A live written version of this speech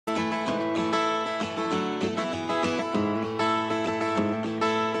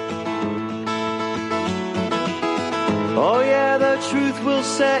Oh yeah, the truth will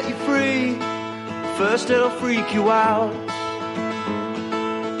set you free. First it'll freak you out.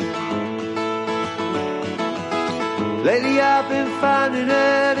 Lately I've been finding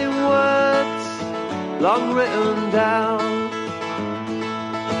it in words long written down.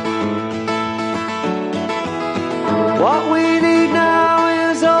 What we need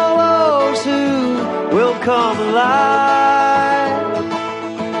now is all those who will come alive,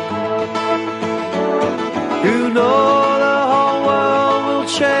 who know the whole world will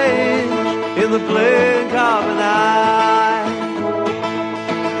change in the blink of an eye.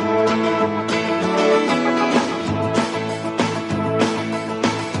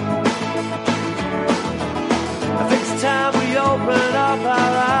 I think it's time we open up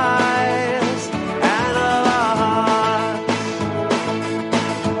our eyes and our hearts.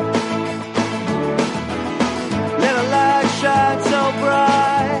 Let a light shine so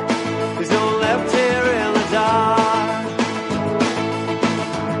bright, there's no left here in the dark.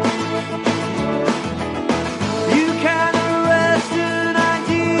 You can arrest an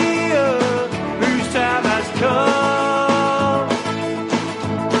idea whose time has come,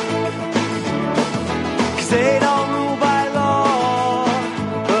 'cause they don't rule by law,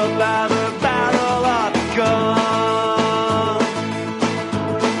 but by the battle of the gun.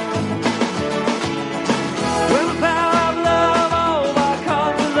 When the power of love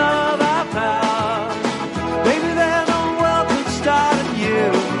overcomes the love of power, maybe then the world could start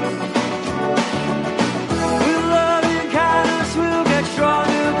anew. With love and kindness we'll get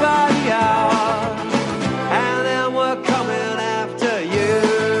stronger by the hour, and then we're coming after you.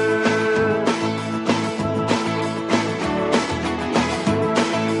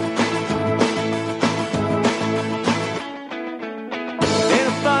 Ain't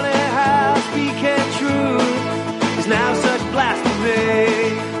it funny how speaking truth is now such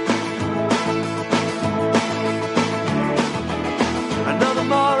blasphemy? Another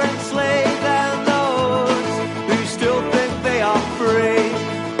more enslaved than those who still think they are free.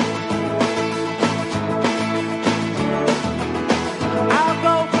 I'll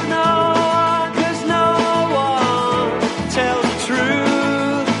go for no one, 'cause no one tells the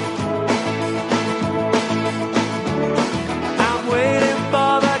truth. I'm waiting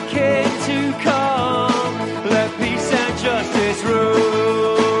for the king to come, let peace and justice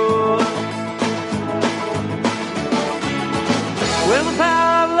rule. When the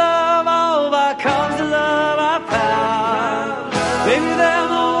power of love overcomes the love of power, maybe then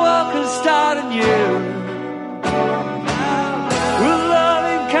the world can start anew. With love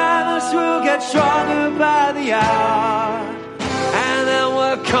and kindness we'll get stronger by the hour, and then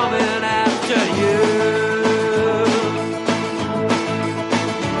we're coming after you.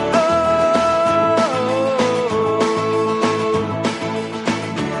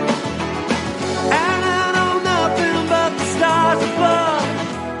 And I know nothing but the stars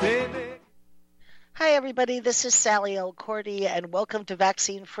above, baby. Hi, everybody. This is Sallie Elkordy, and welcome to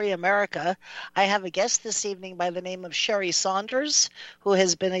Vaccine Free America. I have a guest this evening by the name of Sherrie Saunders, who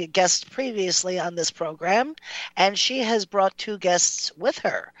has been a guest previously on this program, and she has brought two guests with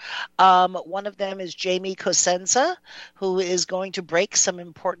her. One of them is Jamie Cosenza, who is going to break some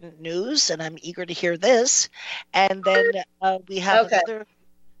important news, and I'm eager to hear this. And then we have Okay. another.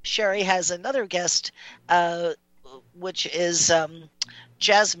 Sherrie has another guest, which is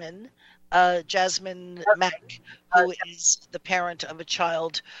Jazmine Mack, who is the parent of a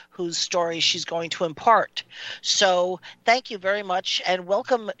child whose story she's going to impart. So thank you very much, and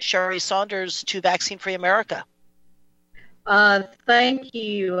welcome, Sherrie Saunders, to Vaccine Free America. Thank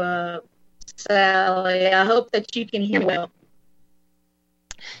you, Sally. I hope that you can hear me well.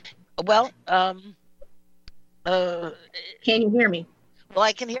 Well, Can you hear me? well,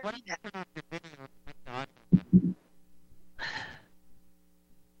 I can hear you now.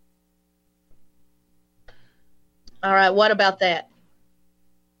 All right. What about that?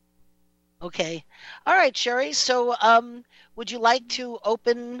 Okay. All right, Sherrie. So would you like to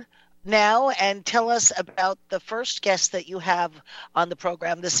open now and tell us about the first guest that you have on the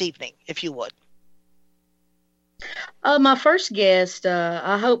program this evening, if you would? My first guest,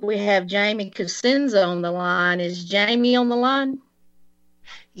 I hope we have Jamie Cosenza on the line. Is Jamie on the line?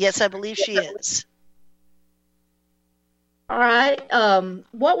 Yes, I believe she is. All right.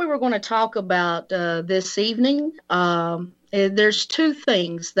 What we were going to talk about this evening, there's two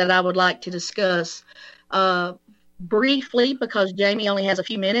things that I would like to discuss briefly because Jamie only has a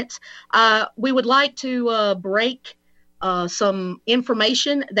few minutes. We would like to break some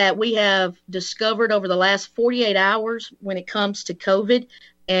information that we have discovered over the last 48 hours when it comes to COVID,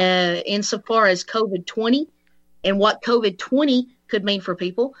 insofar as COVID-20 and what COVID-20 could mean for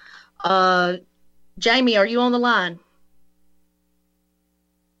people. Jamie, are you on the line?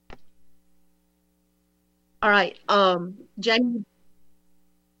 All right. Jamie.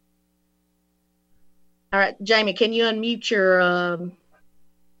 All right, Jamie, can you unmute your?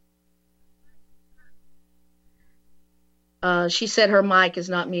 She said her mic is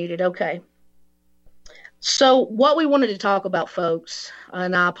not muted. Okay. So what we wanted to talk about, folks,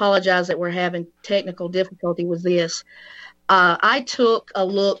 and I apologize that we're having technical difficulty with this. I took a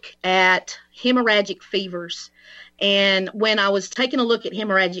look at hemorrhagic fevers. And when I was taking a look at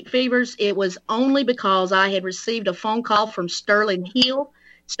hemorrhagic fevers, it was only because I had received a phone call from Sterling Hill.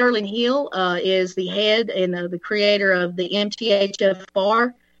 Sterling Hill is the head and the creator of the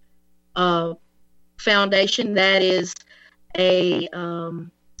MTHFR Foundation. That is a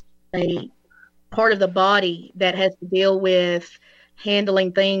part of the body that has to deal with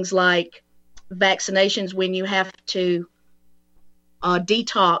handling things like vaccinations when you have to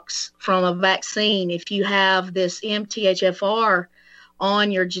detox from a vaccine. If you have this MTHFR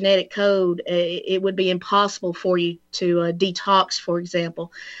on your genetic code, it would be impossible for you to detox, for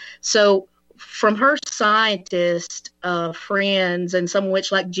example. So from her scientist friends, and some of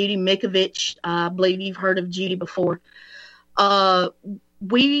which like Judy Mikovich, I believe you've heard of Judy before,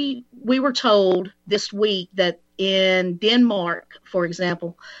 we were told this week that in Denmark, for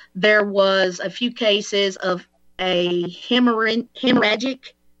example, there was a few cases of a hemorrhagic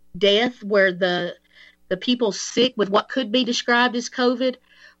death where the people sick with what could be described as COVID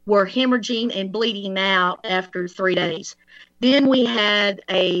were hemorrhaging and bleeding out after 3 days. Then we had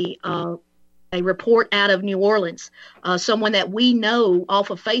a report out of New Orleans, someone that we know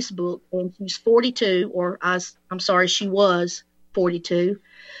off of Facebook, and she's 42, or I'm sorry, she was 42,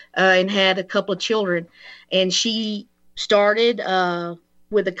 and had a couple of children. And she started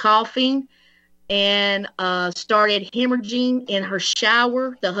with a coughing and started hemorrhaging in her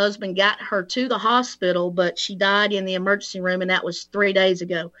shower. The husband got her to the hospital, but she died in the emergency room, and that was 3 days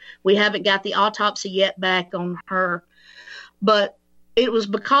ago. We haven't got the autopsy yet back on her. But it was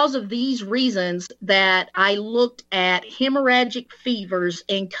because of these reasons that I looked at hemorrhagic fevers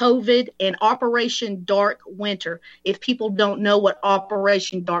and COVID and Operation Dark Winter. If people don't know what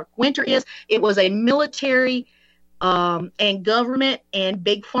Operation Dark Winter is, it was a military and government and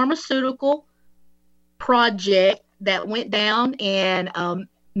big pharmaceutical project that went down in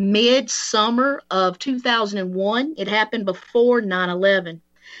mid-summer of 2001. It happened before 9/11.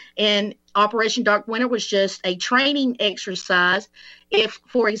 And Operation Dark Winter was just a training exercise. If,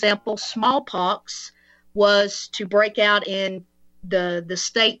 for example, smallpox was to break out in the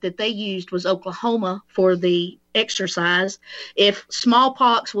state that they used was Oklahoma for the exercise. If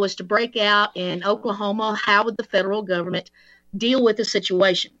smallpox was to break out in Oklahoma, how would the federal government deal with the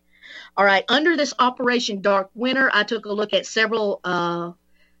situation? All right, under this Operation Dark Winter, I took a look at several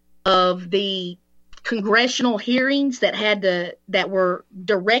of the congressional hearings that were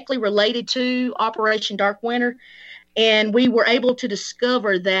directly related to Operation Dark Winter, and we were able to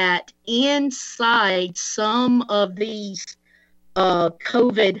discover that inside some of these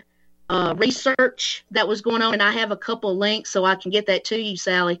COVID research that was going on, and I have a couple links so I can get that to you,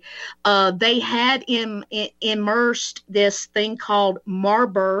 Sallie. They had immersed this thing called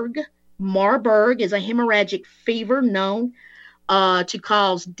Marburg. Marburg is a hemorrhagic fever known to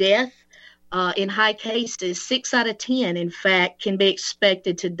cause death. In high cases, 6 out of 10, in fact, can be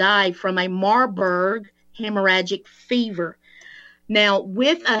expected to die from a Marburg hemorrhagic fever. Now,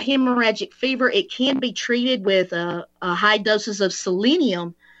 with a hemorrhagic fever, it can be treated with high doses of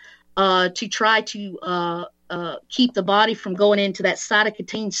selenium to try to keep the body from going into that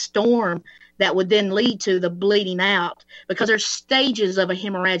cytokine storm that would then lead to the bleeding out, because there's stages of a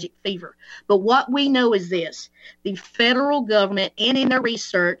hemorrhagic fever. But what we know is this: the federal government, and in their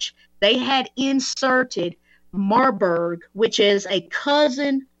research, they had inserted Marburg, which is a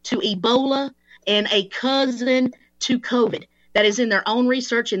cousin to Ebola and a cousin to COVID. That is in their own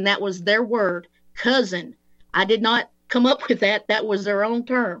research, and that was their word, cousin. I did not come up with that. That was their own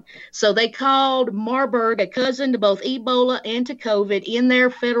term. So they called Marburg a cousin to both Ebola and to COVID in their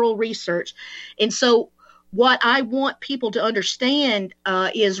federal research. And so what I want people to understand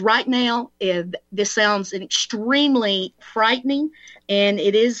is right now, this sounds extremely frightening, and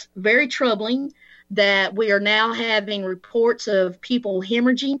it is very troubling that we are now having reports of people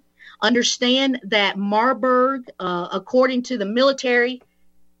hemorrhaging. Understand that Marburg, according to the military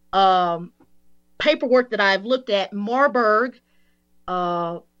paperwork that I've looked at, Marburg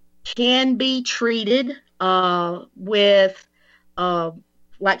can be treated with,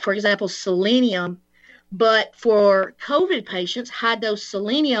 like, for example, selenium. But for COVID patients, high-dose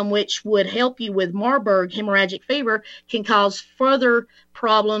selenium, which would help you with Marburg hemorrhagic fever, can cause further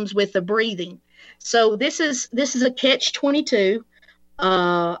problems with the breathing. So this is a catch-22.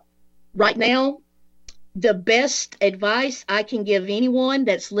 Right now, the best advice I can give anyone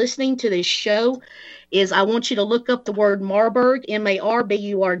that's listening to this show is I want you to look up the word Marburg, Marburg.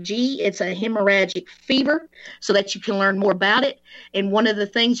 It's a hemorrhagic fever, so that you can learn more about it. And one of the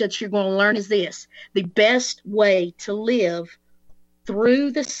things that you're going to learn is this: the best way to live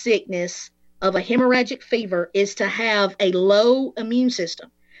through the sickness of a hemorrhagic fever is to have a low immune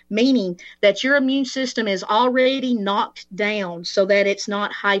system, meaning that your immune system is already knocked down so that it's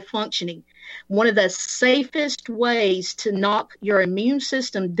not high functioning. One of the safest ways to knock your immune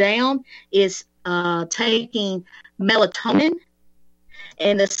system down is taking melatonin.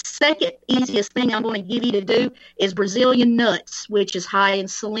 And the second easiest thing I'm going to give you to do is Brazilian nuts, which is high in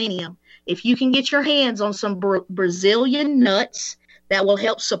selenium. If you can get your hands on some Brazilian nuts, that will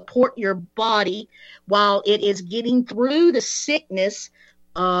help support your body while it is getting through the sickness.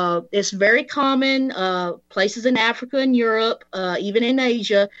 It's very common, places in Africa and Europe, even in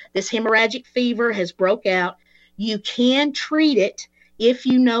Asia, this hemorrhagic fever has broke out. You can treat it if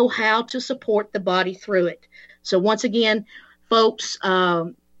you know how to support the body through it. So once again, folks,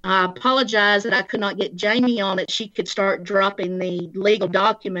 I apologize that I could not get Jamie on it. She could start dropping the legal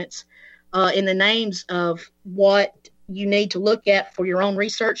documents in the names of what you need to look at for your own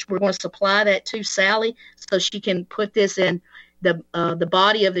research. We're going to supply that to Sallie so she can put this in the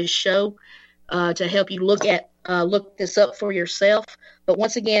body of this show to help you look this up for yourself. But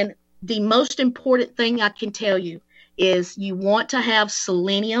once again, the most important thing I can tell you is you want to have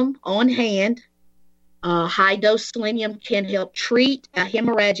selenium on hand. High dose selenium can help treat a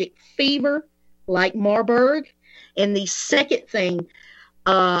hemorrhagic fever like Marburg. And the second thing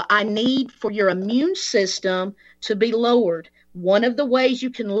I need for your immune system to be lowered. One of the ways you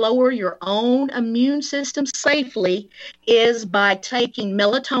can lower your own immune system safely is by taking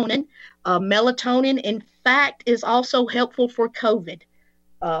melatonin. Melatonin, in fact, is also helpful for COVID.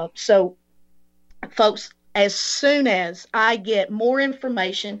 So, folks, as soon as I get more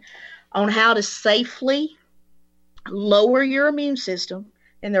information on how to safely lower your immune system,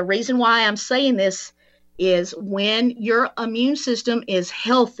 and the reason why I'm saying this is when your immune system is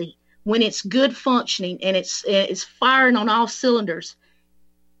healthy, when it's good functioning and it's firing on all cylinders,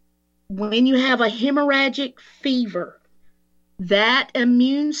 when you have a hemorrhagic fever, that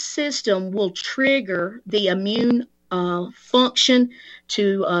immune system will trigger the immune function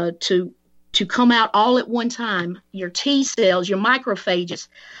to come out all at one time. Your T cells, your macrophages,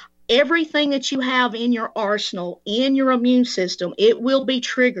 everything that you have in your arsenal, in your immune system, it will be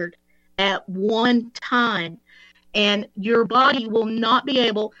triggered at one time. And your body will not be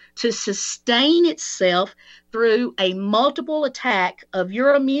able to sustain itself through a multiple attack of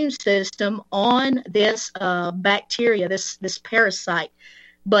your immune system on this bacteria, this parasite.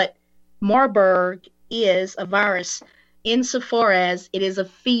 But Marburg is a virus insofar as it is a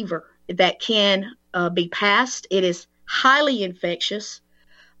fever that can be passed. It is highly infectious.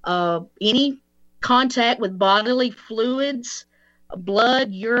 Any contact with bodily fluids,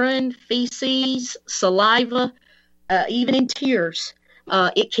 blood, urine, feces, saliva, even in tears,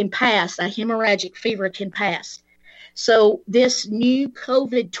 it can pass. A hemorrhagic fever can pass. So this new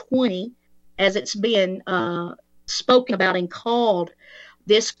COVID-20, as it's been spoken about and called,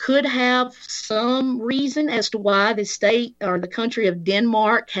 this could have some reason as to why the state or the country of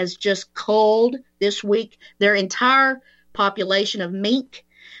Denmark has just culled this week their entire population of mink.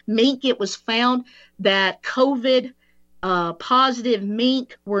 It was found that COVID positive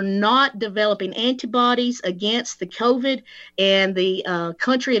mink were not developing antibodies against the COVID, and the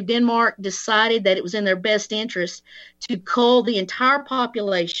country of Denmark decided that it was in their best interest to cull the entire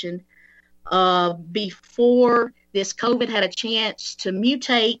population before this COVID had a chance to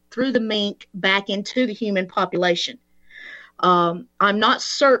mutate through the mink back into the human population. I'm not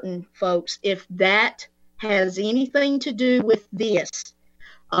certain, folks, if that has anything to do with this.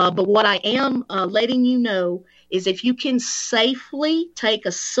 But what I am letting you know is if you can safely take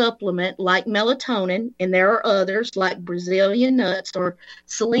a supplement like melatonin, and there are others like Brazilian nuts or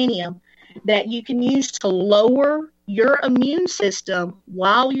selenium, that you can use to lower your immune system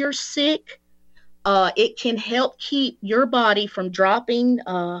while you're sick, it can help keep your body from dropping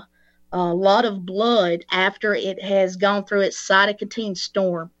a lot of blood after it has gone through its cytokine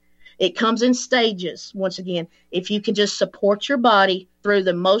storm. It comes in stages. Once again, if you can just support your body through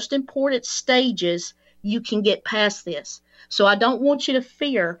the most important stages, you can get past this. So I don't want you to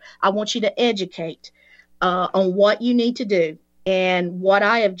fear. I want you to educate on what you need to do. And what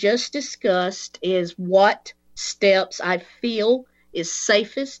I have just discussed is what steps I feel is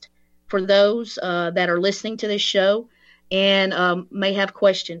safest for those that are listening to this show and may have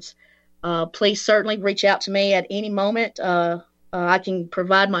questions. Please certainly reach out to me at any moment. I can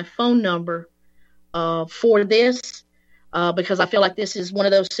provide my phone number for this because I feel like this is one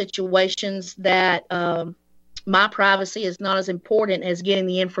of those situations that my privacy is not as important as getting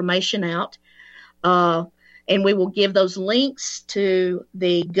the information out. And we will give those links to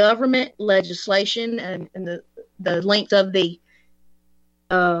the government legislation and the links of the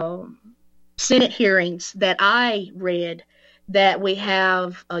Senate hearings that I read that we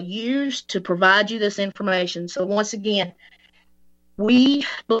have used to provide you this information. So once again, we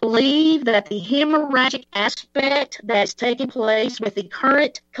believe that the hemorrhagic aspect that's taking place with the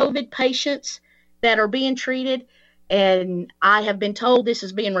current COVID patients that are being treated, and I have been told this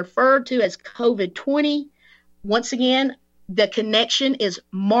is being referred to as COVID-20. Once again, the connection is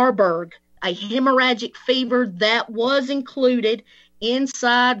Marburg, a hemorrhagic fever that was included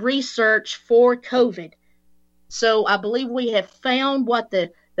inside research for COVID. So I believe we have found what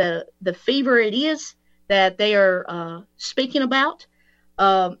the fever it is that they are speaking about.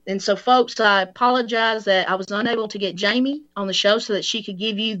 And so, folks, I apologize that I was unable to get Jamie on the show so that she could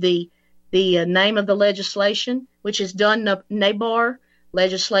give you the name of the legislation, which is done NABAR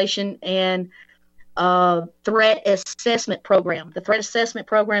legislation and threat assessment program. The threat assessment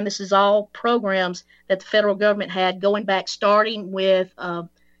program, this is all programs that the federal government had going back, starting with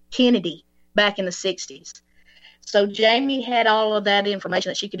Kennedy back in the 60s. So Jamie had all of that information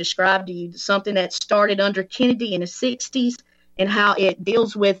that she could describe to you, something that started under Kennedy in the 60s and how it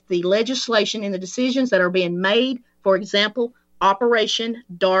deals with the legislation and the decisions that are being made. For example, Operation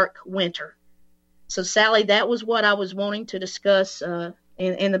Dark Winter. So, Sallie, that was what I was wanting to discuss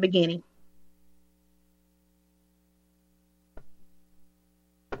in the beginning.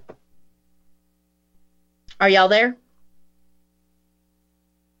 Are y'all there?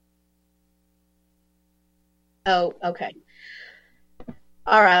 Oh, okay.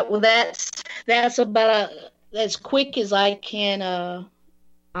 All right. Well, that's about as quick as I can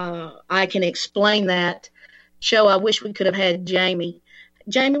explain that. Show. I wish we could have had Jamie.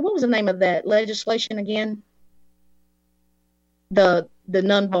 Jamie, what was the name of that legislation again? The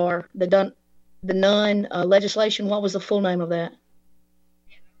NUNBAR, the NUN legislation. What was the full name of that?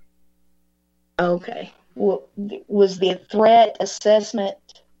 Okay. Well, was the threat assessment?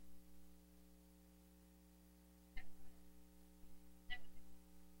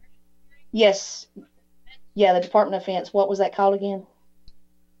 Yes. Yeah, the Department of Defense. What was that called again?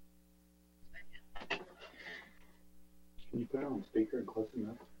 Can you put it on speaker and close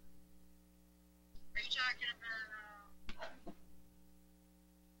enough?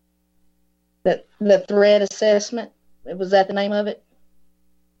 The threat assessment. Was that the name of it?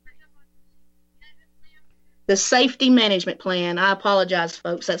 The safety management plan. I apologize,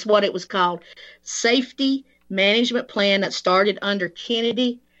 folks. That's what it was called. Safety management plan that started under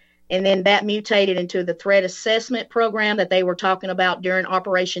Kennedy, and then that mutated into the threat assessment program that they were talking about during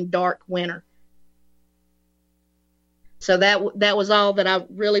Operation Dark Winter. So that was all that I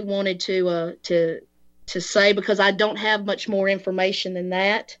really wanted to say, because I don't have much more information than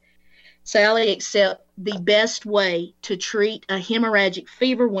that, Sallie, except the best way to treat a hemorrhagic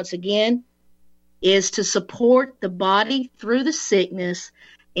fever, once again, is to support the body through the sickness,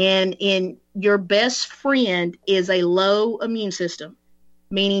 and your best friend is a low immune system,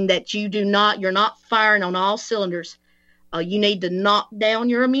 meaning that you're not firing on all cylinders. You need to knock down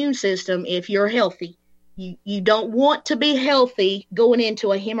your immune system if you're healthy. You don't want to be healthy going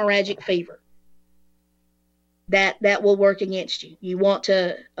into a hemorrhagic fever. That will work against you. You want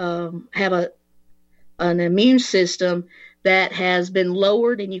to have an immune system that has been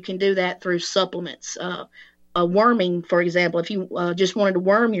lowered, and you can do that through supplements. Worming, for example, if you just wanted to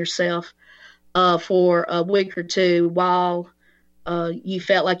worm yourself for a week or two while you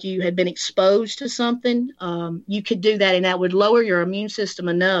felt like you had been exposed to something, you could do that, and that would lower your immune system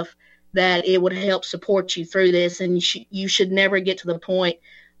enough that it would help support you through this, and you should never get to the point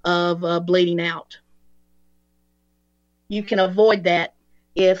of bleeding out. You can avoid that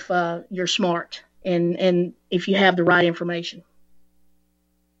if you're smart and if you have the right information.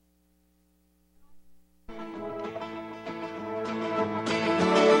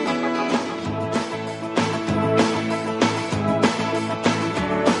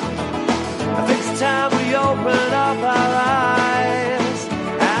 I think it's time we open up our eyes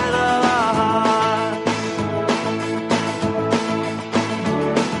and our hearts.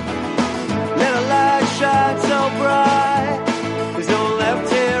 Let a light shine so bright, 'cause you're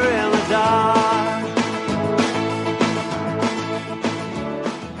left here in the dark.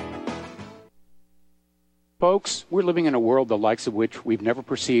 Folks, we're living in a world the likes of which we've never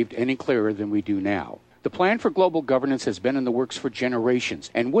perceived any clearer than we do now. The plan for global governance has been in the works for generations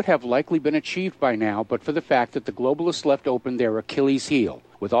and would have likely been achieved by now but for the fact that the globalists left open their Achilles heel.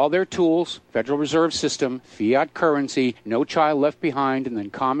 With all their tools, Federal Reserve System, fiat currency, no child left behind, and then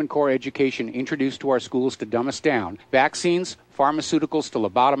Common Core education introduced to our schools to dumb us down, vaccines, pharmaceuticals to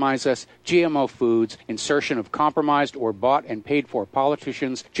lobotomize us, GMO foods, insertion of compromised or bought and paid for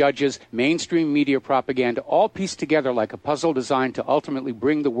politicians, judges, mainstream media propaganda, all pieced together like a puzzle designed to ultimately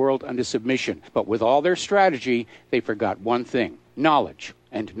bring the world under submission. But with all their strategy, they forgot one thing: knowledge.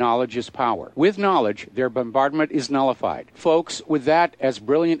 And knowledge is power. With knowledge, their bombardment is nullified. Folks, with that, as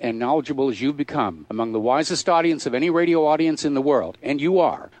brilliant and knowledgeable as you've become, among the wisest audience of any radio audience in the world, and you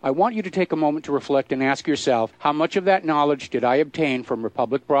are, I want you to take a moment to reflect and ask yourself, how much of that knowledge did I obtain from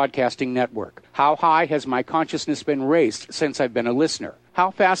Republic Broadcasting Network? How high has my consciousness been raised since I've been a listener?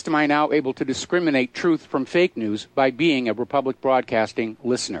 How fast am I now able to discriminate truth from fake news by being a Republic Broadcasting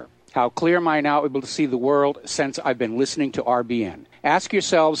listener? How clear am I now able to see the world since I've been listening to RBN? Ask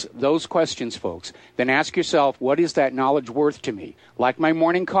yourselves those questions, folks. Then ask yourself, what is that knowledge worth to me? Like my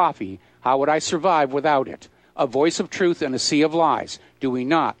morning coffee, how would I survive without it? A voice of truth in a sea of lies. Do we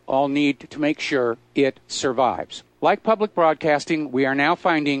not all need to make sure it survives? Like public broadcasting, we are now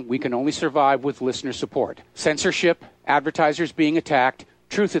finding we can only survive with listener support. Censorship, advertisers being attacked,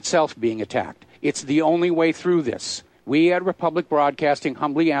 truth itself being attacked. It's the only way through this. We at Republic Broadcasting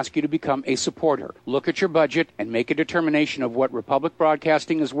humbly ask you to become a supporter. Look at your budget and make a determination of what Republic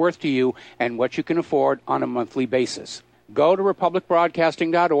Broadcasting is worth to you and what you can afford on a monthly basis. Go to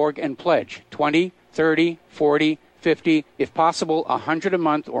republicbroadcasting.org and pledge $20, $30, $40, $50, if possible, $100 a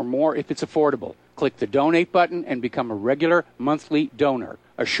month or more if it's affordable. Click the donate button and become a regular monthly donor.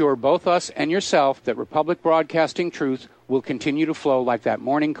 Assure both us and yourself that Republic Broadcasting truth will continue to flow like that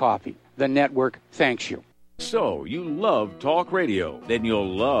morning coffee. The network thanks you. So, you love talk radio? Then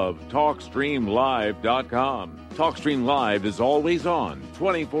you'll love TalkStreamLive.com. TalkStream Live is always on,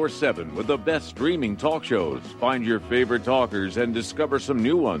 24/7, with the best streaming talk shows. Find your favorite talkers and discover some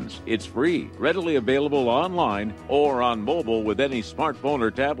new ones. It's free, readily available online or on mobile with any smartphone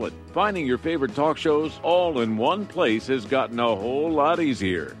or tablet. Finding your favorite talk shows all in one place has gotten a whole lot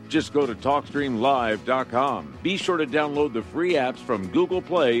easier. Just go to TalkStreamLive.com. Be sure to download the free apps from Google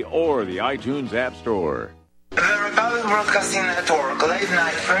Play or the iTunes App Store. The Republic Broadcasting Network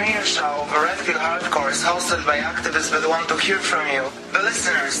late-night premiere show of Red Pill Hardcore is hosted by activists that want to hear from you, the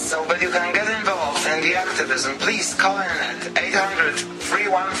listeners, so that you can get involved in the activism. Please call in at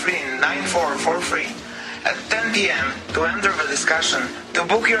 800-313-9443 at 10 p.m. to enter the discussion. To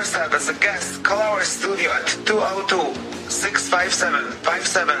book yourself as a guest, call our studio at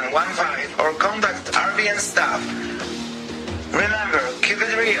 202-657-5715 or contact RBN staff. Remember, keep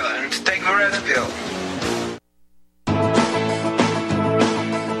it real and take the Red Pill.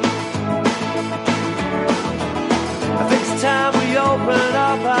 Time we open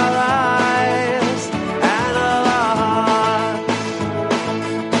up our eyes and our hearts.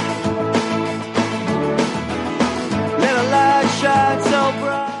 Let a light shine so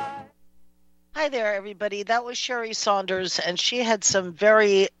bright. Hi there, everybody. That was Sherrie Saunders, and she had some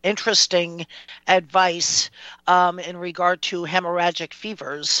very interesting advice in regard to hemorrhagic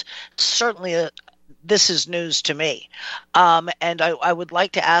fevers. Certainly this is news to me. And I would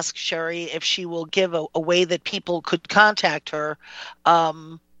like to ask Sherrie if she will give a way that people could contact her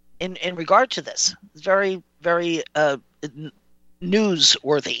in regard to this. It's very, very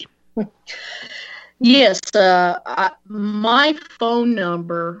newsworthy. Yes. My phone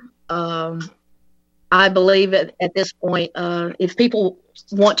number, I believe at this point, if people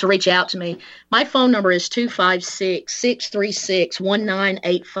want to reach out to me, my phone number is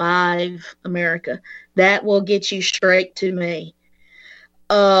 256-636-1985 America. That will get you straight to me.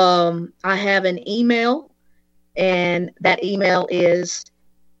 I have an email, and that email is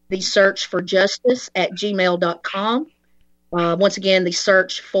thesearchforjustice@gmail.com. Once again, the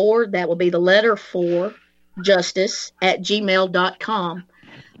search for, that will be the letter 4, justice@gmail.com.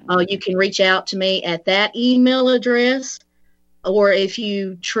 You can reach out to me at that email address, or if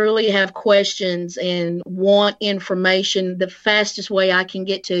you truly have questions and want information, the fastest way I can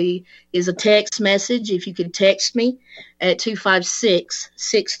get to you is a text message. If you could text me at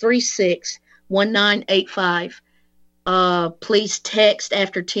 256-636-1985. Please text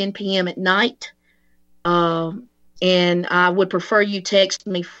after 10 p.m. at night. And I would prefer you text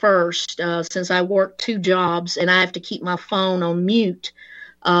me first, since I work 2 jobs and I have to keep my phone on mute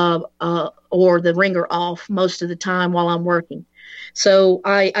or the ringer off most of the time while I'm working. So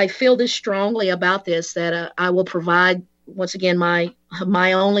I feel this strongly about this, that I will provide, once again, my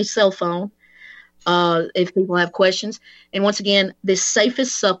only cell phone if people have questions. And once again, the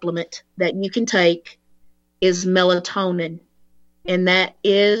safest supplement that you can take is melatonin, and that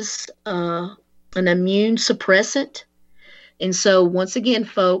is an immune suppressant. And so, once again,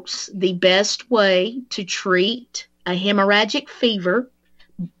 folks, the best way to treat a hemorrhagic fever,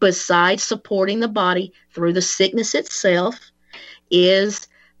 besides supporting the body through the sickness itself, is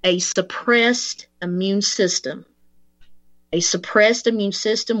a suppressed immune system. A suppressed immune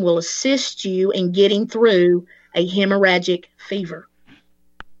system will assist you in getting through a hemorrhagic fever.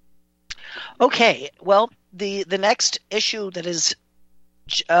 Okay, well, the next issue that is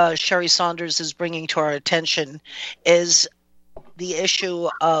Sherrie Saunders is bringing to our attention is the issue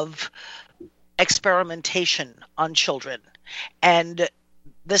of experimentation on children. And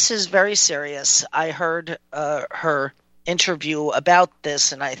this is very serious. I heard her interview about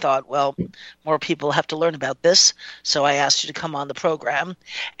this, and I thought, well, more people have to learn about this, so I asked you to come on the program.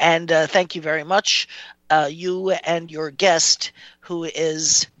 And thank you very much, you and your guest, who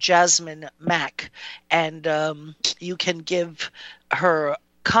is Jazmine Mack. And you can give her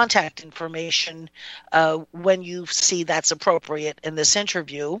contact information when you see that's appropriate in this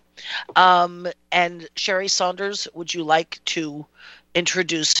interview. And Sherrie Saunders, would you like to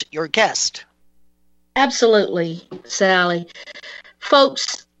introduce your guest? Absolutely, Sallie.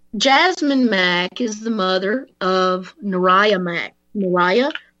 Folks, Jazmine Mack is the mother of Nariah Mack.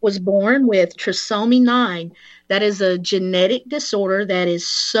 Nariah was born with trisomy 9. That is a genetic disorder that is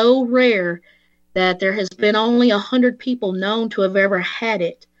so rare that there has been only 100 people known to have ever had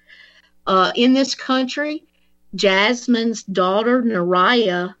it. In this country, Jazmine's daughter,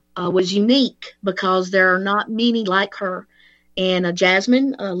 Nariah, was unique because there are not many like her. And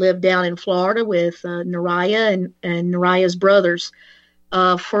Jazmine lived down in Florida with Nariah and Nariah's brothers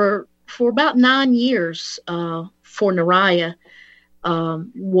for about 9 years for Nariah.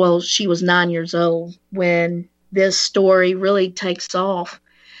 Well, she was 9 years old when this story really takes off.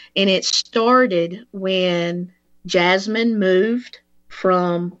 And it started when Jazmine moved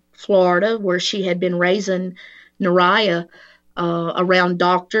from Florida, where she had been raising Nariah around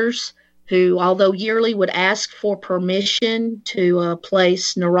doctors who, although yearly, would ask for permission to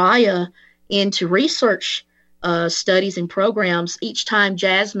place Nariah into research studies and programs. Each time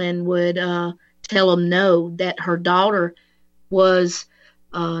Jazmine would tell them no, that her daughter was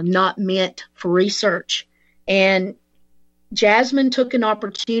not meant for research. And Jazmine took an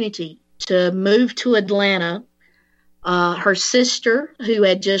opportunity to move to Atlanta. Her sister, who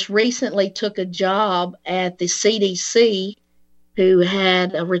had just recently took a job at the CDC, who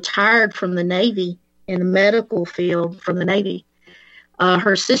had retired from the Navy in the medical field from the Navy.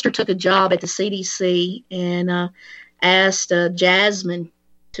 Her sister took a job at the CDC and asked Jazmine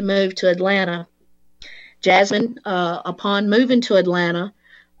to move to Atlanta. Jazmine, upon moving to Atlanta,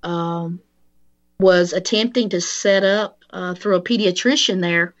 was attempting to set up through a pediatrician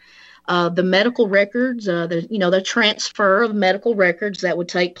there the medical records, the transfer of medical records that would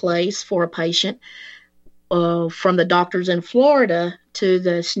take place for a patient from the doctors in Florida to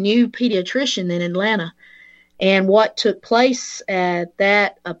this new pediatrician in Atlanta. And what took place at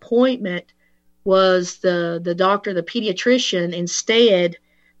that appointment was the doctor, the pediatrician, instead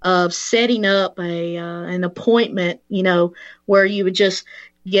of setting up an appointment, where you would just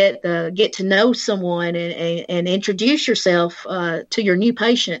get to know someone and introduce yourself to your new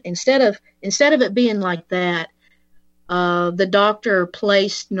patient. Instead of it being like that, the doctor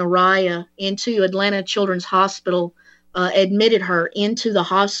placed Nariah into Atlanta Children's Hospital, admitted her into the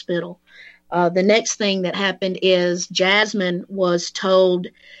hospital. The next thing that happened is Jazmine was told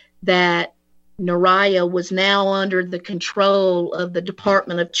that Nariah was now under the control of the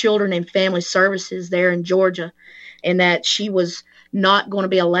Department of Children and Family Services there in Georgia, and that she was not going to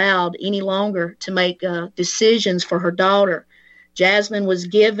be allowed any longer to make decisions for her daughter. Jazmine was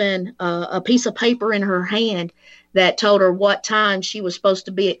given a piece of paper in her hand that told her what time she was supposed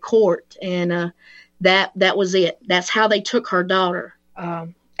to be at court, and that was it. That's how they took her daughter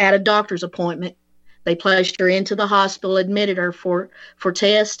at a doctor's appointment. They placed her into the hospital, admitted her for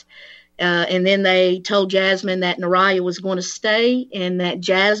test, and then they told Jazmine that Nariah was going to stay and that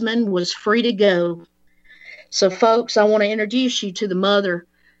Jazmine was free to go. So, folks, I want to introduce you to the mother,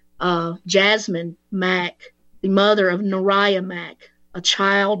 Jazmine Mack, the mother of Nariah Mack, a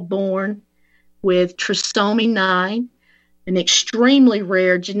child born with trisomy 9, an extremely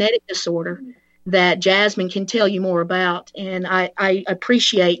rare genetic disorder that Jazmine can tell you more about. And I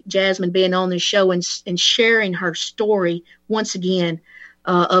appreciate Jazmine being on this show and sharing her story once again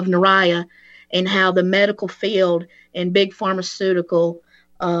of Nariah and how the medical field and big pharmaceutical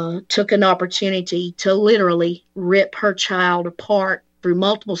took an opportunity to literally rip her child apart through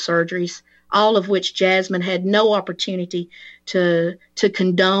multiple surgeries, all of which Jazmine had no opportunity to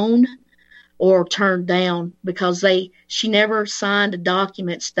condone or turned down because she never signed a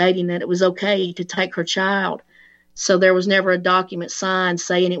document stating that it was okay to take her child. So there was never a document signed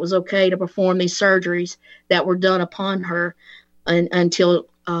saying it was okay to perform these surgeries that were done upon her until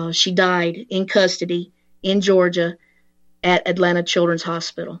she died in custody in Georgia at Atlanta Children's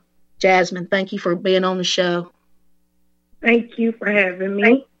Hospital. Jazmine, thank you for being on the show. Thank you for having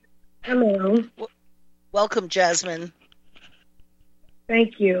me. Hello. Welcome, Jazmine.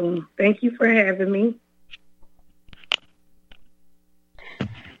 Thank you. Thank you for having me.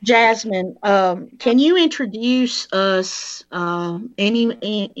 Jazmine, can you introduce us,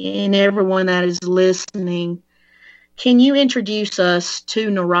 any and everyone that is listening, can you introduce us to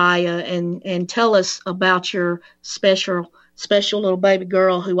Naraya and tell us about your special little baby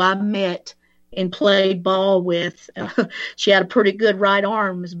girl who I met and played ball with? She had a pretty good right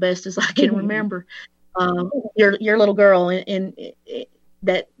arm, as best as I can remember. Your little girl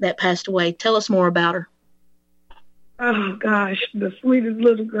that passed away. Tell us more about her. Oh, gosh, the sweetest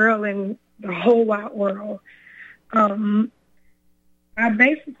little girl in the whole wide world. I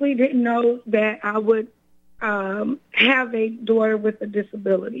basically didn't know that I would have a daughter with a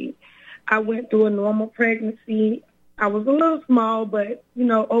disability. I went through a normal pregnancy. I was a little small, but,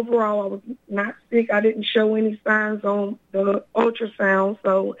 overall I was not sick. I didn't show any signs on the ultrasound.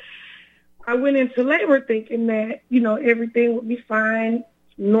 So I went into labor thinking that, everything would be fine,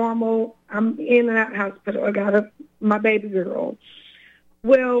 normal. I'm in and out of hospital. I got my baby girl.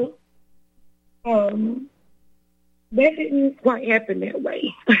 Well, that didn't quite happen that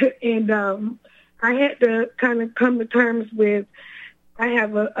way. And I had to kind of come to terms with I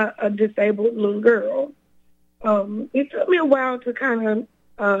have a disabled little girl. It took me a while to kind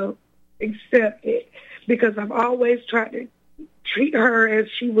of accept it because I've always tried to treat her as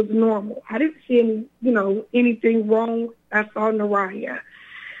she was normal. I didn't see anything wrong. I saw Naraya.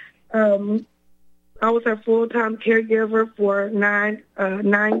 I was her full-time caregiver for 9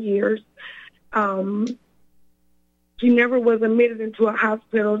 years. She never was admitted into a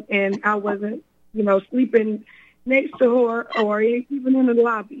hospital, and I wasn't, sleeping next to her or even in the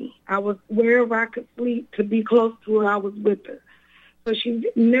lobby. I was wherever I could sleep to be close to her, I was with her. So she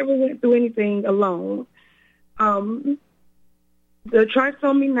never went through anything alone. The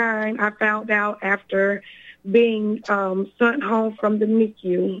trisomy 9, I found out after being sent home from the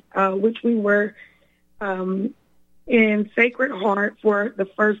NICU, which we were in Sacred Heart for the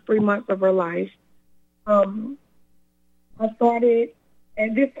first 3 months of her life. I started,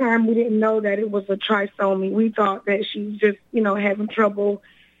 at this time, we didn't know that it was a trisomy. We thought that she was just, having trouble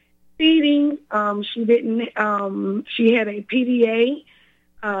feeding. She had a PDA,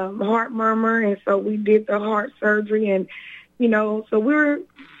 heart murmur, and so we did the heart surgery, and, so we were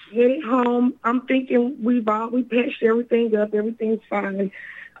headed home. I'm thinking we patched everything up, everything's fine,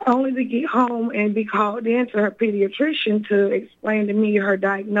 only to get home and be called in to her pediatrician to explain to me her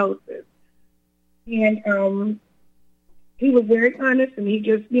diagnosis. And he was very honest, and he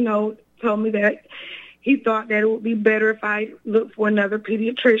just, told me that he thought that it would be better if I looked for another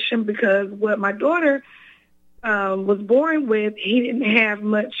pediatrician because what my daughter was born with, he didn't have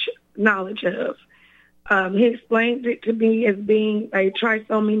much knowledge of. He explained it to me as being a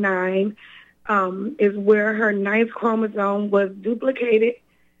trisomy 9, is where her 9th chromosome was duplicated.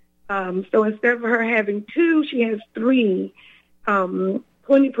 So instead of her having 2, she has 3.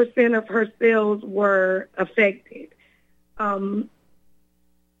 20% of her cells were affected. The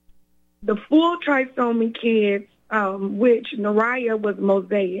full trisomy kids, which Naraya was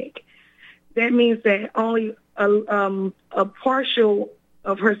mosaic, that means that only a partial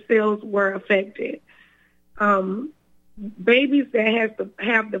of her cells were affected. Babies that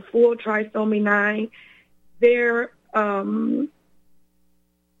have the full trisomy 9, they're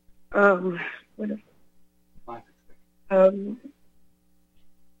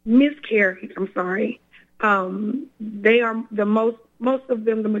miscarried. I'm sorry. They are most of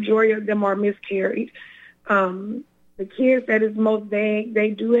them, the majority of them are miscarried. The kids that is mosaic, they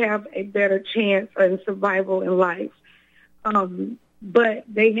do have a better chance in survival in life. But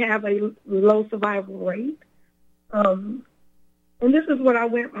they have a low survival rate. And this is what I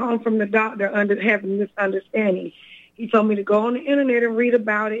went home from the doctor having this understanding. He told me to go on the internet and read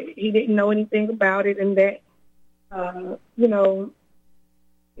about it. He didn't know anything about it, and that,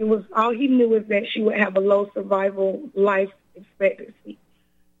 it was all he knew is that she would have a low survival life expectancy.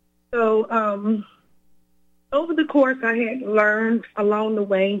 So over the course, I had learned along the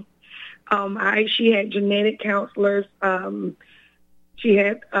way. She had genetic counselors. She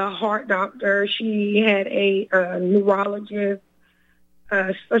had a heart doctor. She had a neurologist.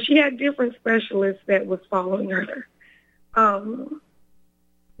 So she had different specialists that was following her.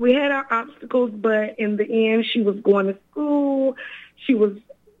 we had our obstacles, but in the end, she was going to school. She was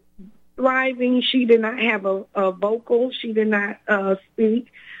thriving. She did not have a vocal. She did not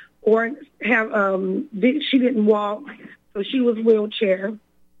speak or have, she didn't walk, so she was wheelchair.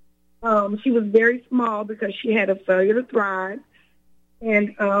 She was very small because she had a failure to thrive,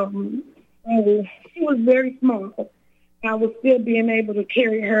 and she was very small. I was still being able to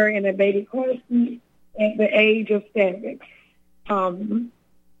carry her in a baby car seat at the age of 7.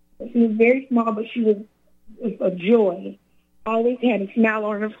 She was very small, but she was a joy. Always had a smile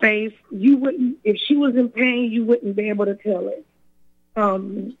on her face. You wouldn't, if she was in pain, you wouldn't be able to tell it.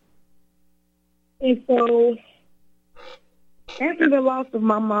 And so, after the loss of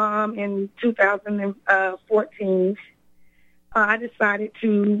my mom in 2014, I decided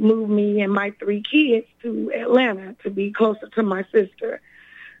to move me and my 3 kids to Atlanta to be closer to my sister.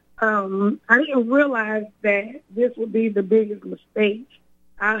 I didn't realize that this would be the biggest mistake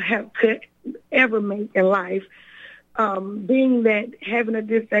I could ever make in life. Being that having a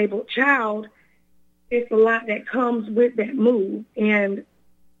disabled child, it's a lot that comes with that move. And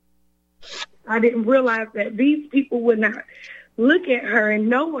I didn't realize that these people would not look at her and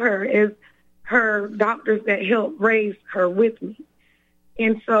know her as her doctors that helped raise her with me.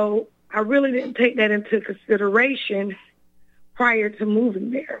 And so I really didn't take that into consideration prior to moving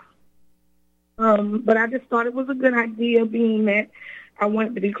there. But I just thought it was a good idea, being that I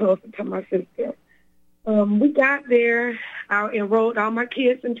wanted to be closer to my sister. We got there. I enrolled all my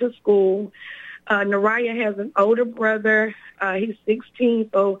kids into school. Naraya has an older brother. He's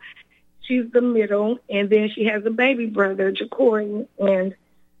 16, so she's the middle. And then she has a baby brother, Elkordy. And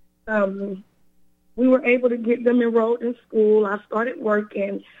we were able to get them enrolled in school. I started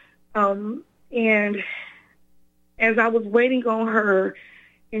working. And as I was waiting on her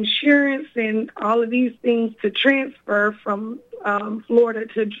insurance and all of these things to transfer from Florida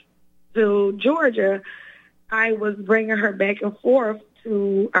to Georgia, I was bringing her back and forth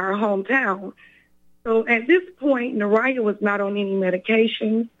to our hometown. So at this point, Naraya was not on any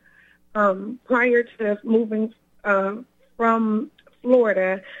medications. Prior to moving from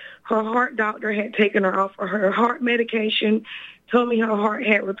Florida, her heart doctor had taken her off of her heart medication, told me her heart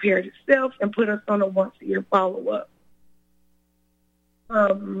had repaired itself, and put us on a once-a-year follow-up.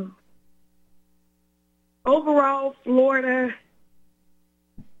 Overall, Florida,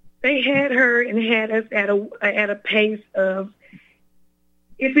 they had her and had us at a pace of,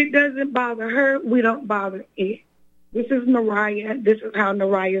 if it doesn't bother her, we don't bother it. This is Naraya. This is how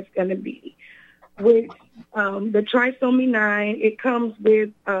Naraya's going to be. With the trisomy 9, it comes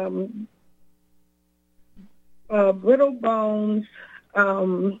with brittle bones.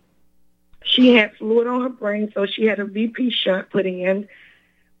 She had fluid on her brain, so she had a VP shunt put in.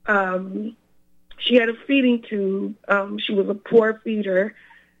 She had a feeding tube. She was a poor feeder.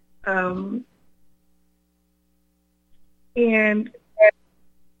 And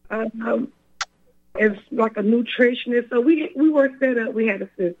as like a nutritionist, so we were set up. We had a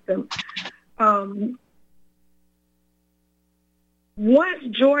system. Once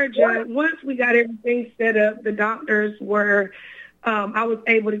we got everything set up, the doctors were, I was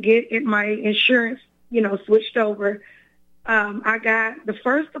able to get my insurance, switched over. I got the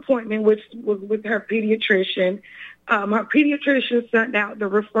first appointment, which was with her pediatrician. Her pediatrician sent out the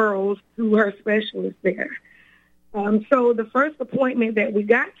referrals to her specialist there. So the first appointment that we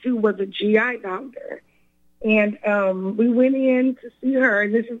got to was a GI doctor. And we went in to see her.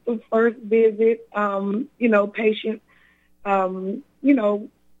 And this is the first visit, patient,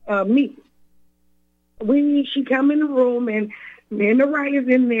 meet. She come in the room, and me and Naraya's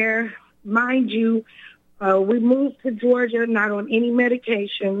in there. Mind you, we moved to Georgia, not on any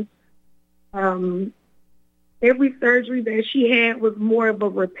medications. Every surgery that she had was more of a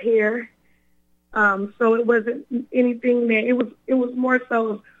repair. So it wasn't anything that, it was more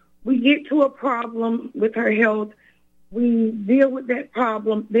so, we get to a problem with her health, we deal with that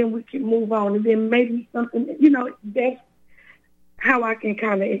problem, then we can move on, and then maybe something, that's how I can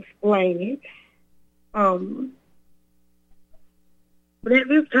kind of explain it. But at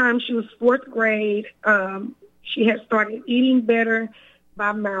this time, she was 4th grade. She had started eating better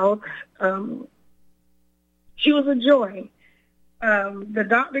by mouth. She was a joy. The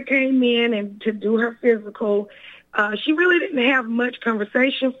doctor came in and to do her physical. She really didn't have much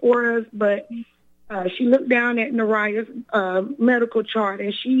conversation for us, but she looked down at Naraya's medical chart,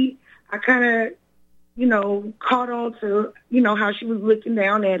 and I kind of, caught on to, how she was looking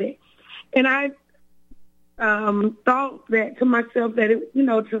down at it. And I thought that to myself that,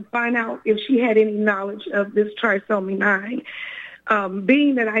 to find out if she had any knowledge of this trisomy 9,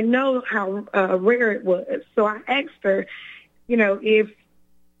 being that I know how rare it was. So I asked her, if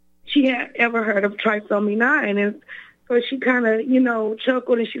she had ever heard of trisomy 9. And so she kind of,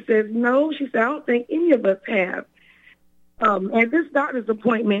 chuckled, and she says, no, she said, I don't think any of us have. At this doctor's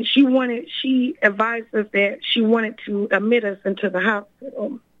appointment, she advised us that she wanted to admit us into the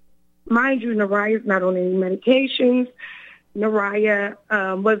hospital. Mind you, Naraya's not on any medications. Naraya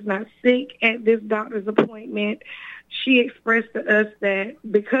was not sick at this doctor's appointment. She expressed to us that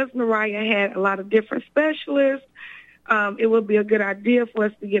because Naraya had a lot of different specialists, it would be a good idea for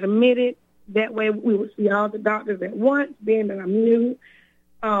us to get admitted. That way we would see all the doctors at once, being that I'm new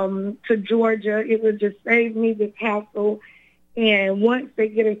to Georgia. It would just save me this hassle. And once they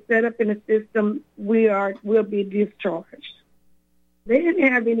get us set up in the system, we'll be discharged. They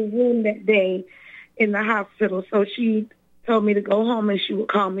didn't have any room that day in the hospital, so she told me to go home and she would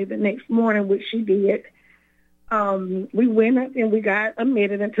call me the next morning, which she did. We went up and we got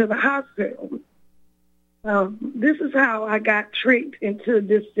admitted into the hospital. This is how I got tricked into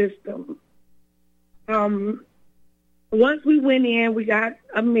this system. Once we went in, we got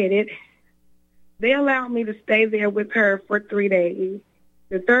admitted. They allowed me to stay there with her for 3 days.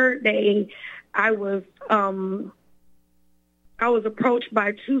 The third day, I was approached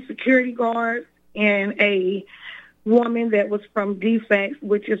by 2 security guards and a woman that was from DFACS,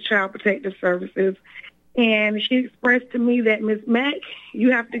 which is Child Protective Services. And she expressed to me that, Ms. Mack,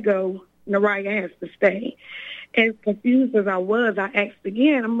 you have to go. Naraya has to stay. As confused as I was, I asked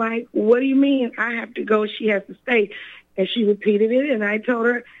again. I'm like, what do you mean I have to go? She has to stay. And she repeated it, and I told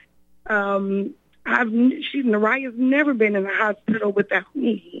her, Naraya's never been in the hospital without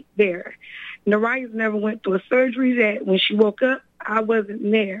me there. Naraya's never went through a surgery that when she woke up, I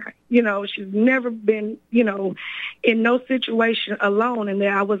wasn't there. She's never been, in no situation alone, and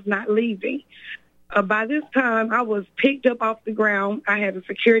that I was not leaving. By this time, I was picked up off the ground. I had a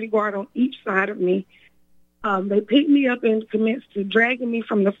security guard on each side of me. They picked me up and commenced to dragging me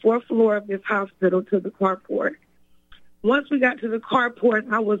from the 4th floor of this hospital to the carport. Once we got to the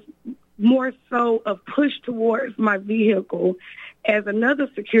carport, I was more so of pushed towards my vehicle as another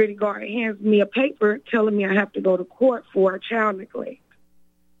security guard hands me a paper telling me I have to go to court for child neglect.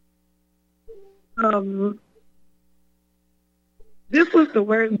 This was the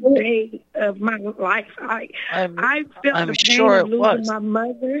worst day of my life. I felt the pain of losing my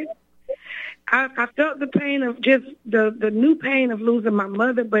mother. I felt the pain of just the new pain of losing my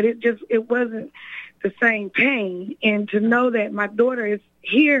mother, but it wasn't the same pain. And to know that my daughter is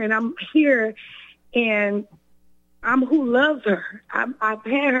here and I'm here and I'm who loves her. I've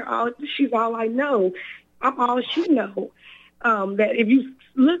had her she's all I know. I'm all she knows. That if you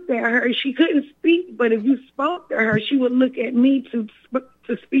looked at her, she couldn't speak, but if you spoke to her, she would look at me to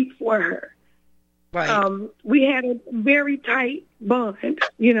speak for her. Right. We had a very tight bond.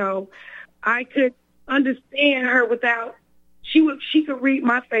 I could understand her without. She could read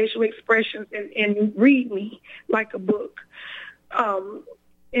my facial expressions and read me like a book.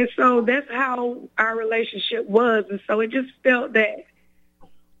 And so that's how our relationship was. And so it just felt that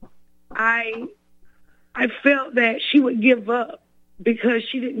I felt that she would give up because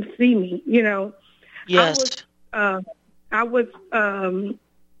she didn't see me, Yes. I was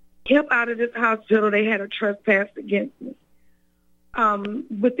kept out of this hospital. They had a trespass against me.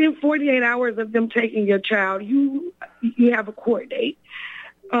 Within 48 hours of them taking your child, you have a court date.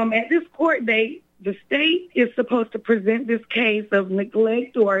 At this court date, the state is supposed to present this case of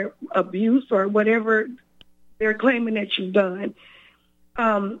neglect or abuse or whatever they're claiming that you've done.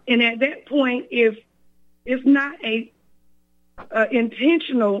 And at that point, if it's not a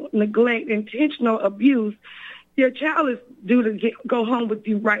intentional neglect, intentional abuse, your child is due to go home with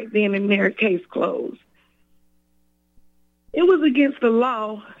you right then and there, case closed. It was against the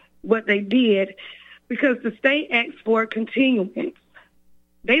law what they did because the state asked for a continuance.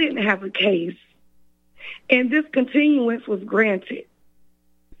 They didn't have a case. And this continuance was granted.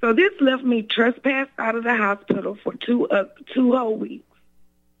 So this left me trespassed out of the hospital for two whole weeks.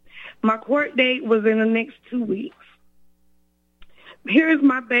 My court date was in the next 2 weeks. Here's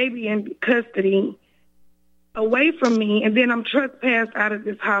my baby in custody away from me, and then I'm trespassed out of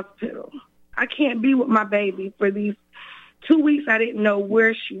this hospital. I can't be with my baby for these 2 weeks. I didn't know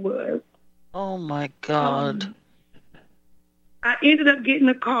where she was. Oh, my God. I ended up getting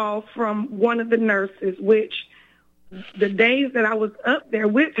a call from one of the nurses, which the days that I was up there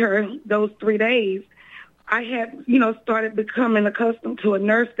with her, those 3 days, I had, started becoming accustomed to a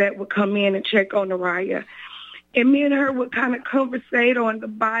nurse that would come in and check on Naraya. And me and her would kind of conversate on the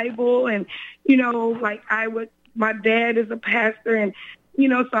Bible and, my dad is a pastor and,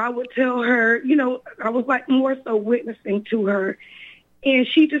 so I would tell her, I was like more so witnessing to her. And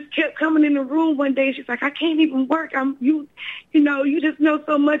she just kept coming in the room one day. She's like, I can't even work. You just know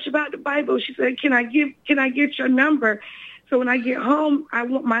so much about the Bible. She said, can I get your number? So when I get home, I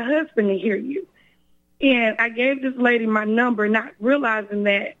want my husband to hear you. And I gave this lady my number, not realizing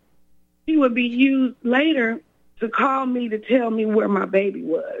that she would be used later to call me to tell me where my baby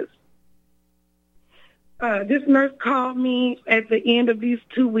was. This nurse called me at the end of these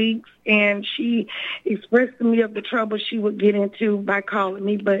 2 weeks, and she expressed to me of the trouble she would get into by calling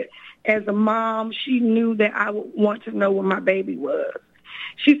me. But as a mom, she knew that I would want to know where my baby was.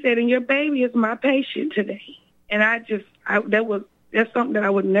 She said, and your baby is my patient today. And that's something that I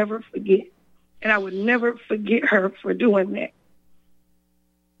would never forget. And I would never forget her for doing that.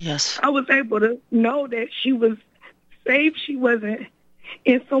 Yes. I was able to know that she was safe. She wasn't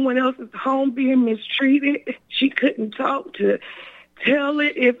in someone else's home being mistreated. She couldn't talk to tell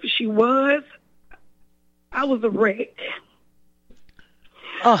it if she was. I was a wreck.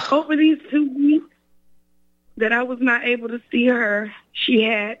 Oh. Over these 2 weeks that I was not able to see her,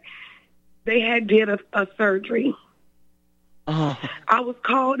 they had did a surgery. Oh. I was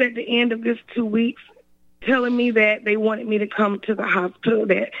called at the end of this 2 weeks telling me that they wanted me to come to the hospital,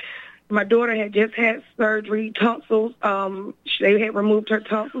 that my daughter had just had surgery, tonsils. They had removed her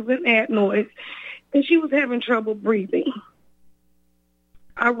tonsils and adenoids, and she was having trouble breathing.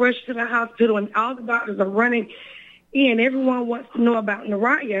 I rushed to the hospital, and all the doctors are running in. Everyone wants to know about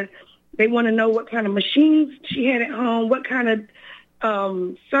Naraya. They want to know what kind of machines she had at home, what kind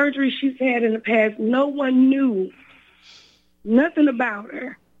of surgery she's had in the past. No one knew nothing about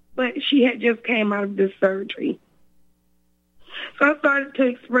her, but she had just came out of this surgery. So I started to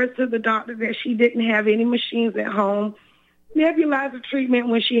express to the doctor that she didn't have any machines at home, nebulizer treatment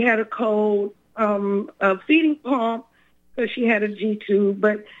when she had a cold, a feeding pump because she had a G-tube,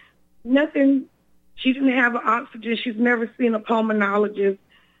 but nothing. She didn't have an oxygen. She's never seen a pulmonologist.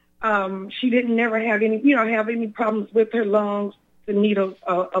 She didn't never have any problems with her lungs to need a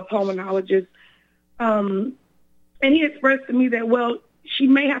pulmonologist. And he expressed to me that, well, she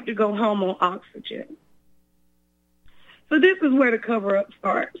may have to go home on oxygen. So this is where the cover-up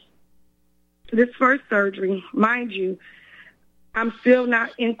starts. This first surgery, mind you, I'm still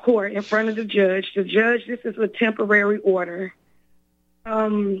not in court in front of the judge. The judge, this is a temporary order.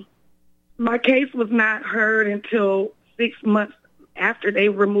 My case was not heard until 6 months after they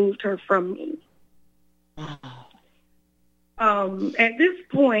removed her from me. At this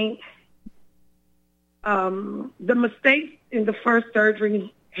point, the mistakes in the first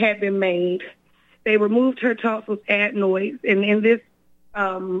surgery had been made. They removed her tonsils, adenoids, and in this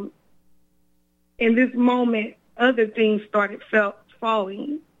moment, other things started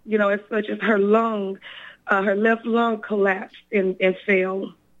falling. As such as her left lung collapsed and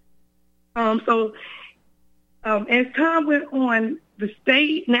fell. So as time went on, the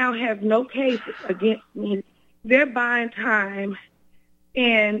state now has no cases against me. They're buying time,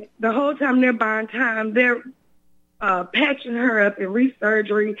 and the whole time they're buying time, they're patching her up in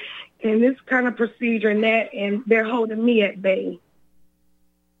re-surgery and this kind of procedure and that, and they're holding me at bay.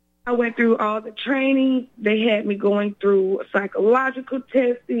 I went through all the training. They had me going through psychological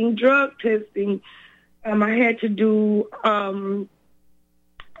testing, drug testing. I had to do all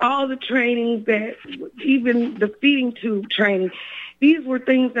the trainings, that even the feeding tube training. These were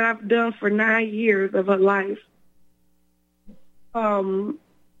things that I've done for 9 years of her life.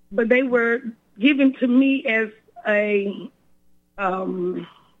 But they were given to me as a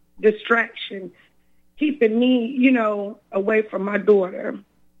distraction, keeping me, away from my daughter.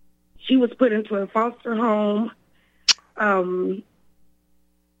 She was put into a foster home. And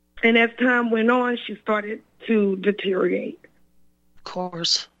as time went on, she started to deteriorate. Of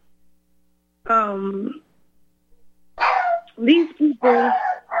course. These people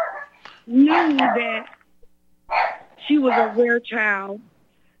knew that she was a rare child.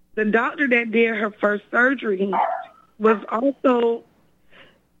 The doctor that did her first surgery was also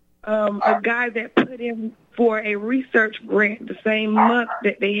a guy that put in for a research grant the same month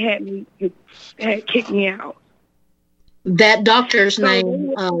that they had kicked me out. That doctor's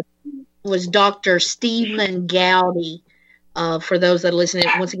name was Dr. Stephen Gowdy. For those that are listening,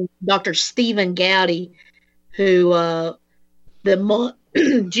 once again, Dr. Stephen Gowdy, who the month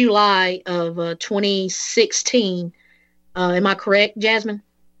July of 2016. Am I correct, Jazmine?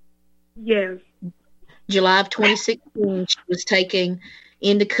 Yes. July of 2016, she was taken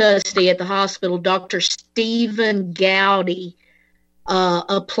into custody at the hospital. Dr. Stephen Gowdy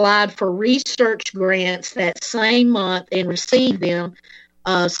applied for research grants that same month and received them,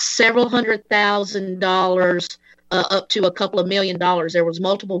 several $100,000 up to a couple of $1 million. There was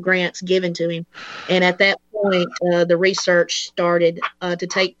multiple grants given to him. And at that point, the research started to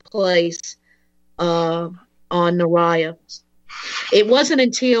take place on Naraya. It wasn't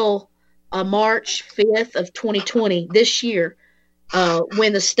until March 5th of 2020, this year,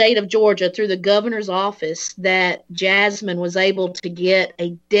 when the state of Georgia, through the governor's office, that Jazmine was able to get a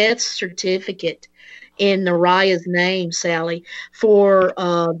death certificate in Naraya's name, Sallie. For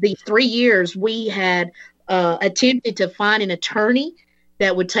the 3 years, we had attempted to find an attorney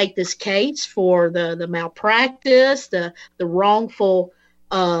that would take this case for the malpractice, the wrongful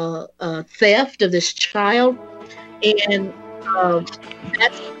theft of this child. And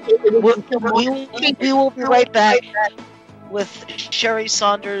we will be right back with Sherrie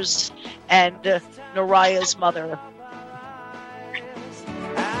Saunders and Naraya's mother.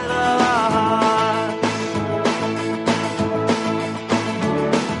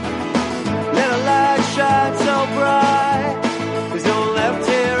 Let a light shine so bright, there's no left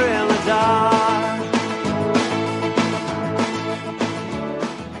here in the dark.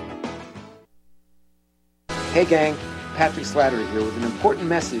 Hey gang, Patrick Slattery here with an important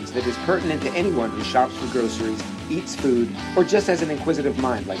message that is pertinent to anyone who shops for groceries, eats food, or just has an inquisitive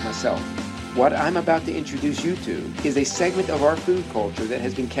mind like myself. What I'm about to introduce you to is a segment of our food culture that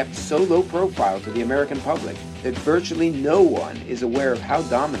has been kept so low profile to the American public that virtually no one is aware of how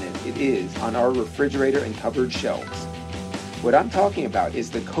dominant it is on our refrigerator and cupboard shelves. What I'm talking about is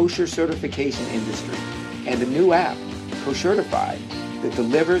the kosher certification industry and a new app, Koshertified, that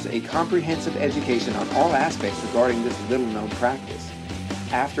delivers a comprehensive education on all aspects regarding this little-known practice.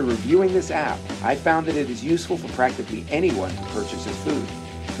 After reviewing this app, I found that it is useful for practically anyone who purchases food,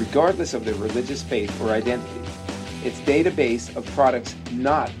 regardless of their religious faith or identity. Its database of products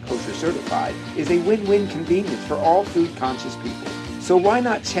not kosher certified is a win-win convenience for all food-conscious people. So why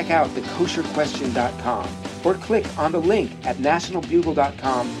not check out thekosherquestion.com or click on the link at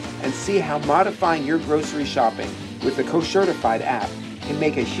nationalbugle.com and see how modifying your grocery shopping with the Koshertified app can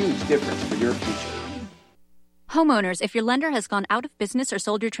make a huge difference for your future. Homeowners, if your lender has gone out of business or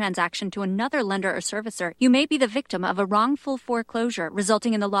sold your transaction to another lender or servicer, you may be the victim of a wrongful foreclosure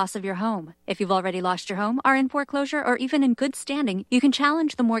resulting in the loss of your home. If you've already lost your home, are in foreclosure, or even in good standing, you can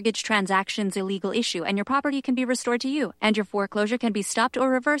challenge the mortgage transaction's illegal issue and your property can be restored to you, and your foreclosure can be stopped or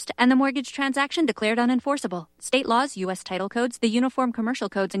reversed and the mortgage transaction declared unenforceable. State laws, U.S. title codes, the Uniform Commercial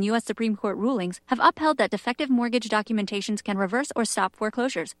Codes, and U.S. Supreme Court rulings have upheld that defective mortgage documentations can reverse or stop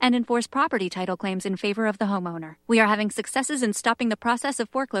foreclosures and enforce property title claims in favor of the homeowner. We are having successes in stopping the process of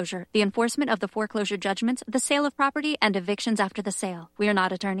foreclosure, the enforcement of the foreclosure judgments, the sale of property, and evictions after the sale. We are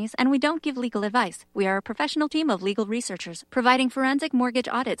not attorneys, and we don't give legal advice. We are a professional team of legal researchers, providing forensic mortgage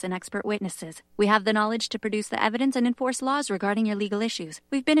audits and expert witnesses. We have the knowledge to produce the evidence and enforce laws regarding your legal issues.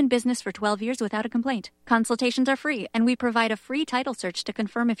 We've been in business for 12 years without a complaint. Consultations are free, and we provide a free title search to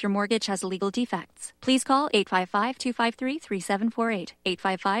confirm if your mortgage has legal defects. Please call 855-253-3748.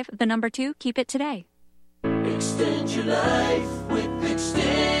 855, 2, keep it today. Extend your life with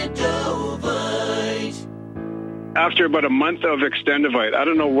Extendovite. After about a month of Extendovite, I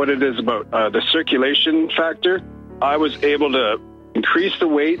don't know what it is about the circulation factor, I was able to increase the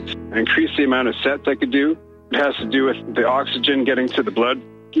weight, increase the amount of sets I could do. It has to do with the oxygen getting to the blood.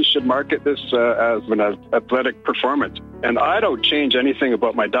 You should market this as an athletic performance. And I don't change anything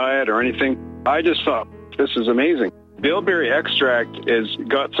about my diet or anything. I just thought, this is amazing. Bilberry extract is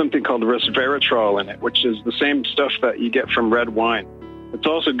got something called resveratrol in it, which is the same stuff that you get from red wine. It's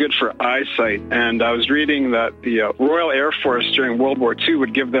also good for eyesight. And I was reading that the Royal Air Force during World War II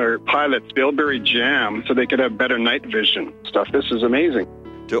would give their pilots bilberry jam so they could have better night vision stuff. This is amazing.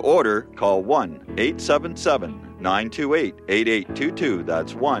 To order, call 1-877-928-8822.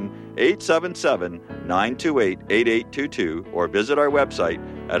 That's 1-877-928-8822. Or visit our website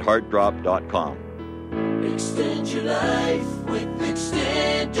at heartdrop.com. Extend your life with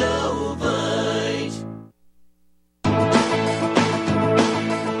Extendovite.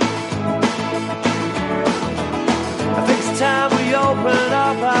 I think it's time we open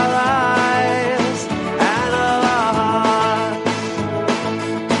up our eyes and our hearts.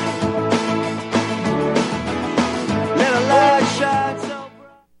 Let a light shine so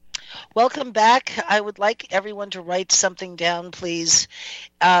bright. Welcome back. I would like everyone to write something down, please.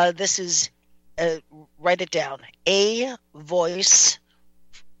 This is write it down. A voice,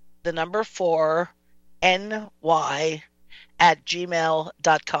 the number 4, NY at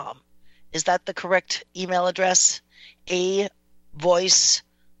gmail.com. Is that the correct email address? A voice,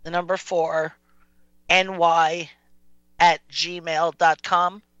 the number 4, NY at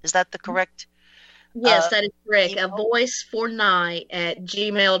gmail.com. Is that the correct Yes, that is correct. A voice for night at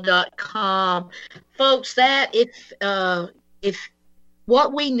gmail.com. Folks, that if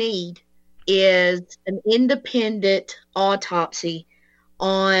what we need is an independent autopsy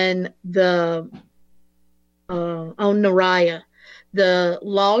on Nariah. The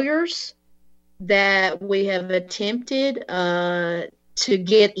lawyers that we have attempted to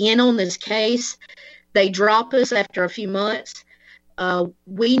get in on this case, they drop us after a few months.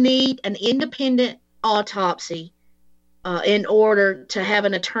 We need an independent autopsy in order to have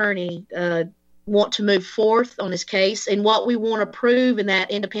an attorney want to move forth on this case. And what we want to prove in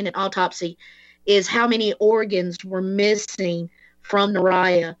that independent autopsy is how many organs were missing from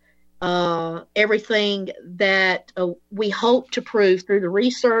Nariah. Everything that we hope to prove through the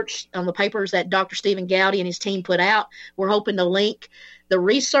research on the papers that Dr. Stephen Gowdy and his team put out. We're hoping to link the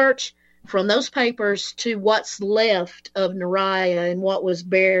research from those papers to what's left of Nariah and what was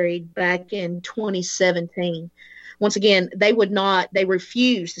buried back in 2017. Once again,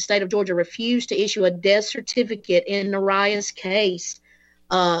 the state of Georgia refused to issue a death certificate in Nariah's case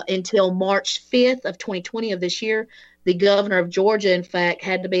until March 5th of 2020 of this year. The governor of Georgia, in fact,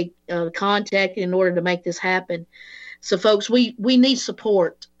 had to be contacted in order to make this happen. So, folks, we need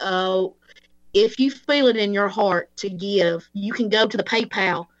support. If you feel it in your heart to give, you can go to the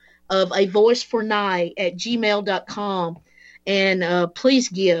PayPal of A Voice for Night at gmail.com and please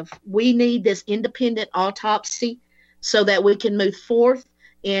give. We need this independent autopsy so that we can move forth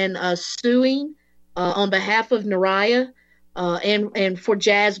in suing on behalf of Nariah and for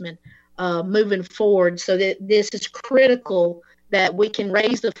Jazmine moving forward. So that this is critical that we can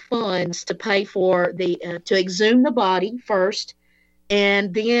raise the funds to pay for to exhume the body first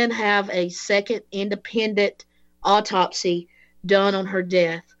and then have a second independent autopsy done on her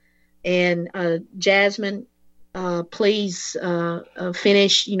death. And Jazmine, please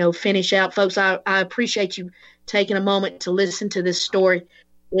finish out. Folks, I appreciate you taking a moment to listen to this story.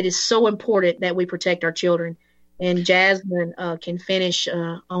 It is so important that we protect our children. And Jazmine can finish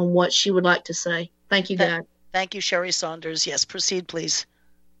on what she would like to say. Thank you, guys. Thank you, Sherrie Saunders. Yes, proceed, please.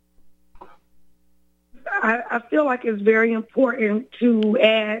 I feel like it's very important to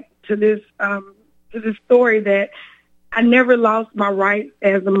add to this story that I never lost my rights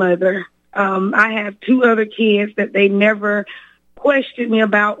as a mother. I have 2 other kids that they never questioned me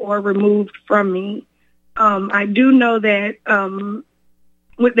about or removed from me. I do know that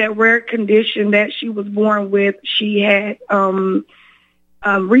with that rare condition that she was born with, she had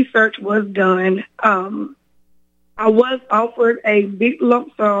research was done. I was offered a big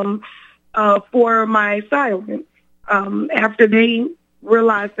lump sum for my silence after they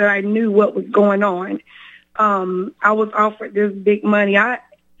realized that I knew what was going on. I was offered this big money. I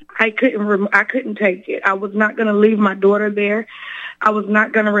couldn't take it. I was not going to leave my daughter there. I was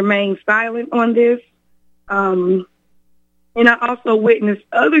not going to remain silent on this. And I also witnessed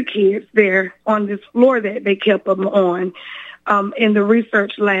other kids there on this floor that they kept them on in the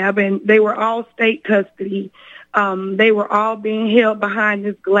research lab, and they were all state custody. They were all being held behind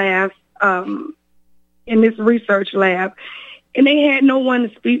this glass in this research lab, and they had no one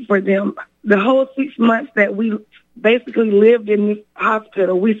to speak for them. The whole 6 months that we basically lived in this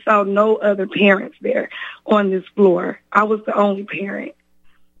hospital, we saw no other parents there on this floor. I was the only parent.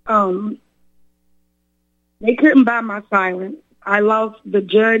 They couldn't buy my silence. I lost. The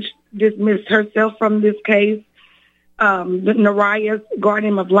judge dismissed herself from this case. Nariah's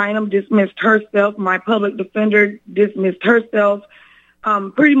guardian ad litem dismissed herself. My public defender dismissed herself.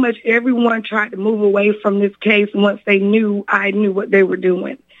 Pretty much everyone tried to move away from this case once they knew I knew what they were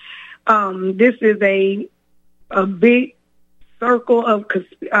doing. This is a big circle of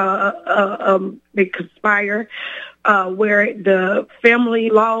they conspire where the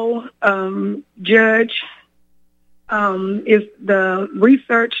family law judge is the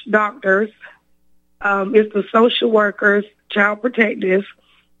research doctors, is the social workers, child protectives.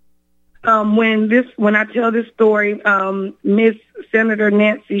 When I tell this story, Miss Senator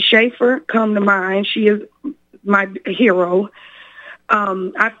Nancy Schaefer come to mind. She is my hero.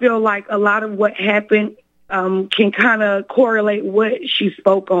 I feel like a lot of what happened can kind of correlate what she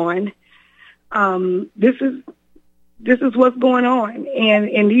spoke on. This is what's going on,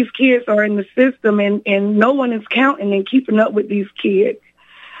 and these kids are in the system, and no one is counting and keeping up with these kids.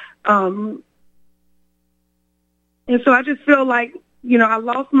 And so I just feel like, I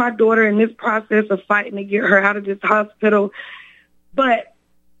lost my daughter in this process of fighting to get her out of this hospital, but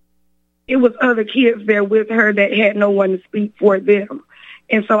it was other kids there with her that had no one to speak for them.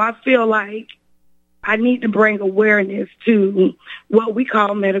 And so I feel like I need to bring awareness to what we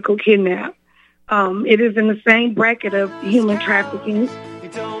call medical kidnap. It is in the same bracket of human trafficking.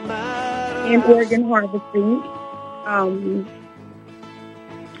 in organ harvesting.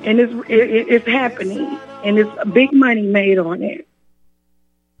 And it's happening, and it's big money made on it.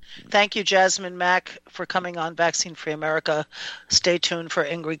 Thank you, Jazmine Mack, for coming on Vaccine Free America. Stay tuned for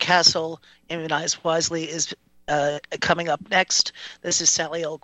Ingrid Castle. Immunize Wisely is coming up next. This is Sallie Elkordy.